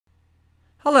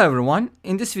Hello everyone,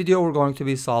 in this video we're going to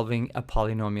be solving a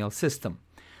polynomial system.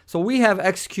 So we have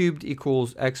x cubed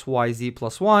equals xyz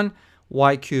plus 1,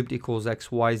 y cubed equals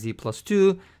xyz plus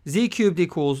 2, z cubed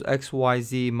equals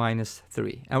xyz minus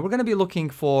 3. And we're going to be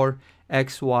looking for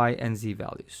x, y, and z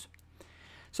values.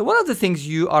 So one of the things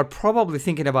you are probably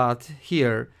thinking about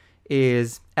here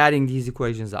is adding these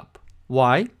equations up.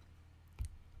 Why?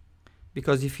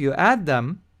 Because if you add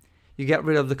them, you get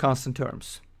rid of the constant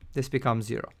terms. This becomes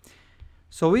 0.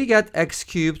 So we get x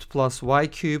cubed plus y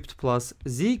cubed plus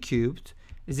z cubed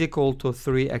is equal to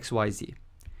 3xyz.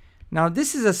 Now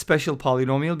this is a special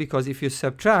polynomial because if you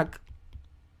subtract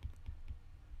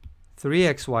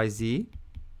 3xyz,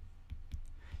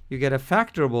 you get a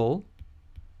factorable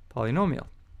polynomial.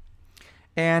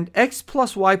 And x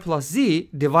plus y plus z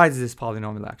divides this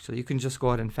polynomial actually. You can just go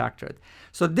ahead and factor it.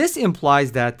 So this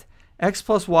implies that x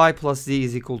plus y plus z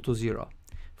is equal to 0,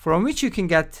 from which you can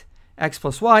get x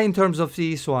plus y in terms of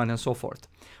z, so on and so forth.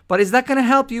 But is that going to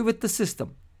help you with the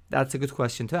system? That's a good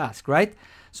question to ask, right?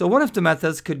 So one of the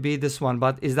methods could be this one,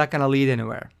 but is that going to lead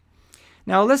anywhere?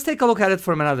 Now let's take a look at it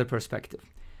from another perspective.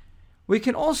 We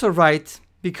can also write,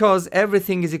 because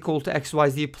everything is equal to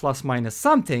xyz plus minus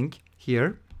something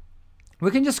here, we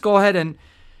can just go ahead and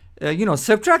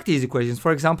subtract these equations.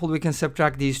 For example, we can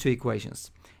subtract these two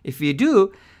equations. If we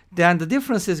do, then the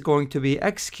difference is going to be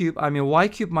y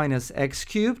cubed minus x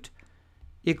cubed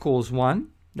equals 1.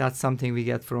 That's something we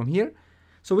get from here.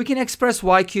 So we can express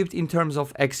y cubed in terms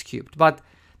of x cubed, but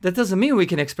that doesn't mean we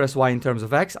can express y in terms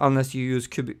of x unless you use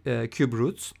cube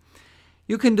roots.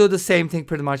 You can do the same thing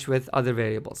pretty much with other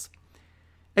variables.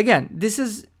 Again,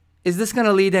 is this going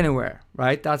to lead anywhere,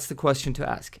 right? That's the question to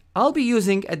ask. I'll be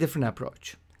using a different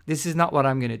approach. This is not what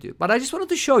I'm going to do, but I just wanted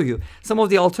to show you some of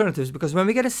the alternatives, because when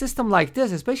we get a system like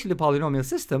this, especially polynomial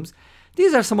systems,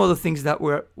 these are some of the things that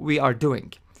we are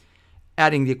doing.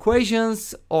 Adding the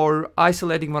equations or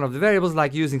isolating one of the variables,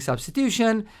 like using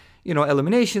substitution,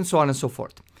 elimination, so on and so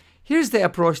forth. Here's the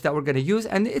approach that we're going to use,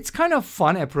 and it's kind of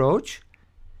fun approach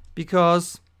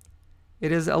because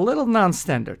it is a little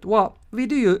non-standard. Well, we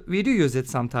do use it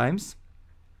sometimes.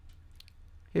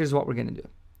 Here's what we're going to do.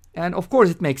 And of course,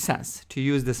 it makes sense to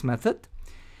use this method.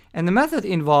 And the method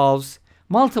involves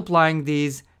multiplying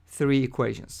these three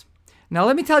equations. Now,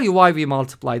 let me tell you why we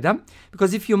multiply them.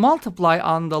 Because if you multiply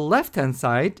on the left-hand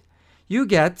side, you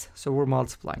get, so we're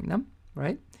multiplying them,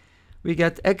 right? We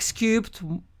get x cubed,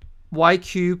 y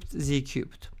cubed, z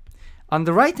cubed. On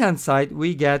the right-hand side,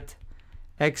 we get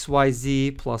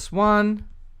xyz plus 1,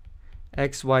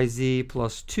 xyz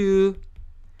plus 2,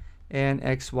 and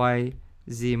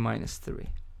xyz minus 3.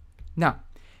 Now,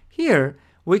 here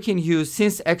we can use,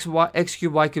 since x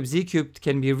cubed, y cubed, z cubed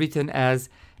can be written as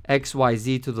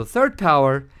xyz to the third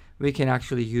power, we can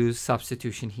actually use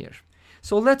substitution here.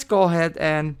 So let's go ahead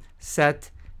and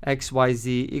set xyz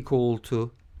equal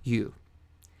to u.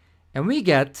 And we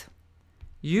get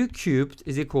u cubed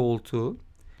is equal to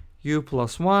u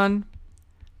plus 1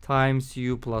 times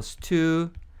u plus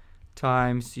 2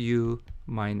 times u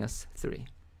minus 3.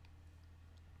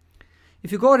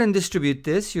 If you go ahead and distribute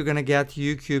this, you're going to get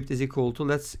u cubed is equal to,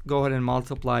 let's go ahead and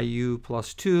multiply u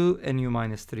plus 2 and u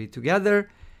minus 3 together.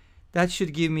 That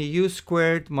should give me u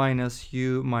squared minus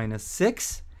u minus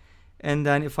 6. And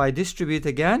then if I distribute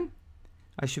again,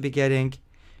 I should be getting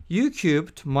u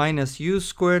cubed minus u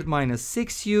squared minus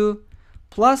 6u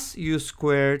plus u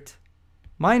squared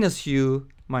minus u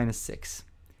minus 6.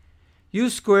 U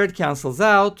squared cancels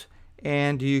out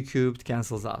and u cubed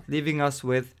cancels out, leaving us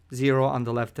with 0 on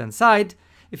the left-hand side.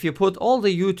 If you put all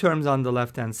the u terms on the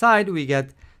left-hand side, we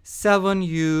get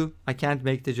 7u. I can't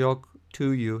make the joke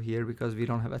 2u here because we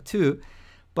don't have a 2,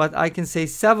 but I can say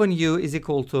 7u is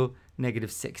equal to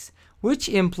negative 6, which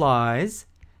implies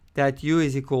that u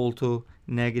is equal to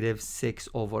negative 6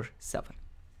 over 7.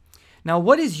 Now,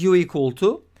 what is u equal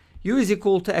to? U is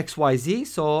equal to xyz,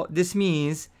 so this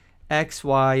means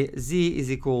xyz is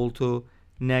equal to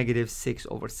negative 6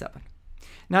 over 7.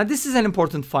 Now, this is an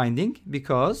important finding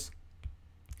because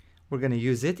we're going to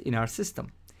use it in our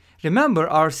system. Remember,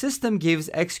 our system gives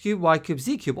x cubed, y cubed,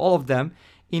 z cubed, all of them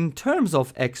in terms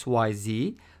of x, y,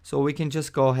 z. So we can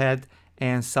just go ahead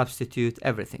and substitute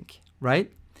everything,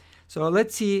 right? So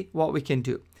let's see what we can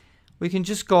do. We can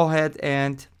just go ahead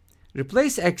and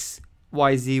replace x,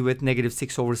 y, z with negative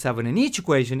 6 over 7 in each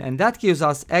equation. And that gives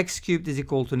us x cubed is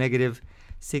equal to negative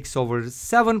 6 over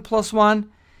 7 plus 1.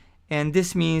 And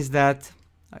this means that,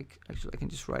 actually I can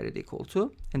just write it equal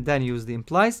to, and then use the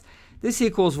implies. This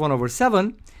equals 1 over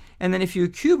 7. And then if you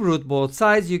cube root both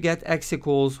sides, you get x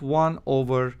equals 1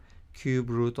 over cube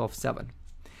root of 7.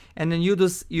 And then you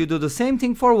do the same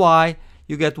thing for y.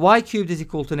 you get y cubed is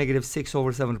equal to negative 6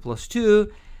 over 7 plus 2.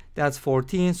 That's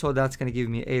 14, so that's going to give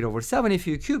me 8 over 7. If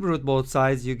you cube root both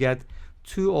sides, you get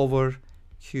 2 over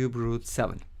cube root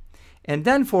 7. And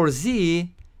then for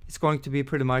z, it's going to be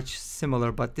pretty much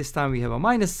similar, but this time we have a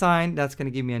minus sign. That's going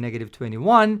to give me a negative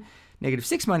 21. Negative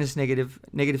 6 minus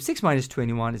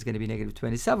 21 is going to be negative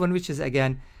 27, which is,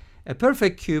 again, a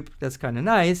perfect cube. That's kind of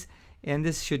nice. And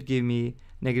this should give me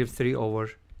negative 3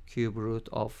 over cube root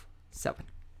of 7.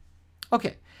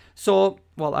 Okay, so,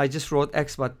 well, I just wrote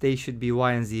x, but they should be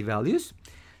y and z values.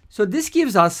 So this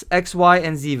gives us x, y,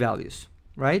 and z values,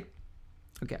 right?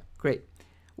 Okay, great.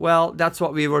 Well, that's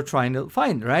what we were trying to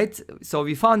find, right? So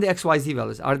we found the x, y, z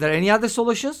values. Are there any other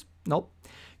solutions? Nope.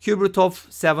 Cube root of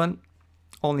 7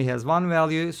 only has one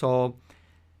value. So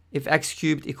if x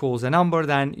cubed equals a number,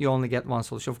 then you only get one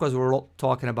solution. Of course, we're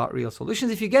talking about real solutions.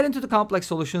 If you get into the complex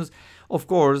solutions, of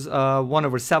course, 1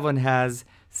 over 7 has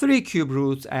 3 cube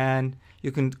roots, and you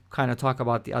can kind of talk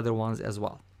about the other ones as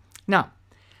well. Now,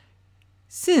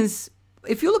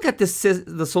 if you look at the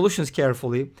solutions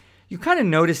carefully, you kind of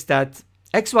notice that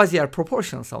x, y, z are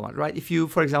proportional somewhat, right? If you,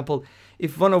 for example,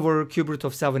 if 1 over cube root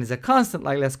of 7 is a constant,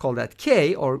 like let's call that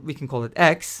k, or we can call it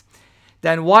x,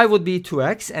 then y would be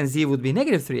 2x and z would be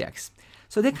negative 3x.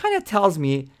 So that kind of tells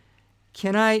me,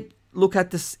 can I look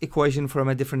at this equation from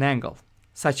a different angle?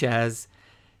 Such as,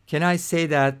 can I say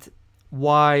that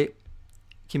y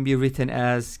can be written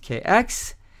as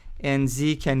kx and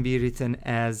z can be written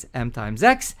as m times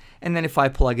x, and then if I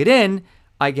plug it in,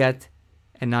 I get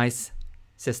a nice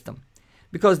system.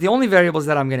 Because the only variables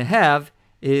that I'm going to have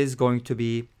is going to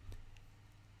be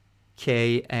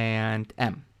k and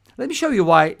m. Let me show you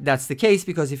why that's the case,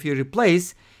 because if you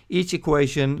replace each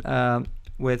equation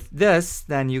with this,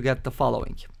 then you get the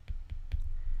following.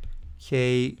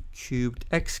 K cubed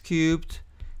x cubed,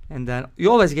 and then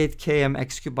you always get km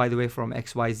x cubed, by the way, from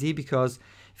x, y, z, because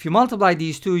if you multiply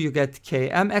these two, you get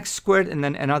km x squared, and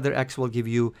then another x will give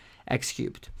you x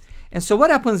cubed. And so what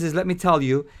happens is, let me tell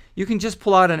you, you can just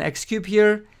pull out an x cube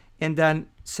here, and then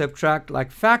subtract,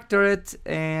 like factor it,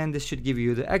 and this should give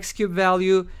you the x cube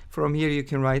value. From here you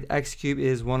can write x cube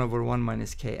is 1 over 1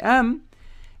 minus km.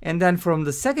 And then from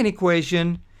the second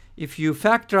equation, if you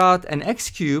factor out an x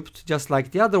cubed, just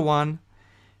like the other one,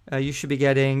 you should be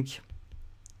getting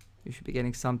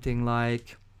something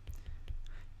like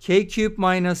k cubed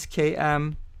minus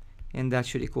km, and that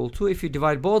should equal 2. If you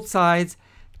divide both sides,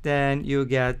 then you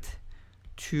get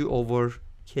 2 over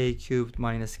k cubed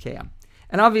minus km.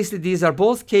 And obviously these are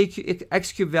both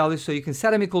x cubed values, so you can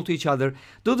set them equal to each other.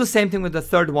 Do the same thing with the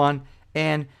third one,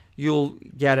 and you'll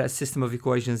get a system of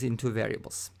equations in two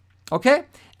variables. Okay?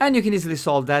 And you can easily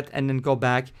solve that and then go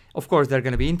back. Of course, they're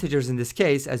going to be integers in this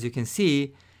case. As you can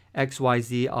see, x, y,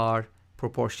 z are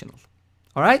proportional.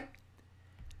 All right?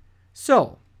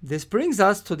 So this brings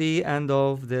us to the end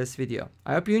of this video.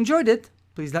 I hope you enjoyed it.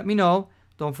 Please let me know.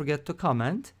 Don't forget to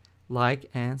comment, like,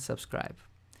 and subscribe.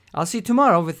 I'll see you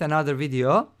tomorrow with another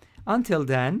video. Until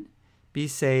then, be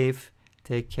safe,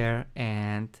 take care,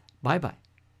 and bye-bye.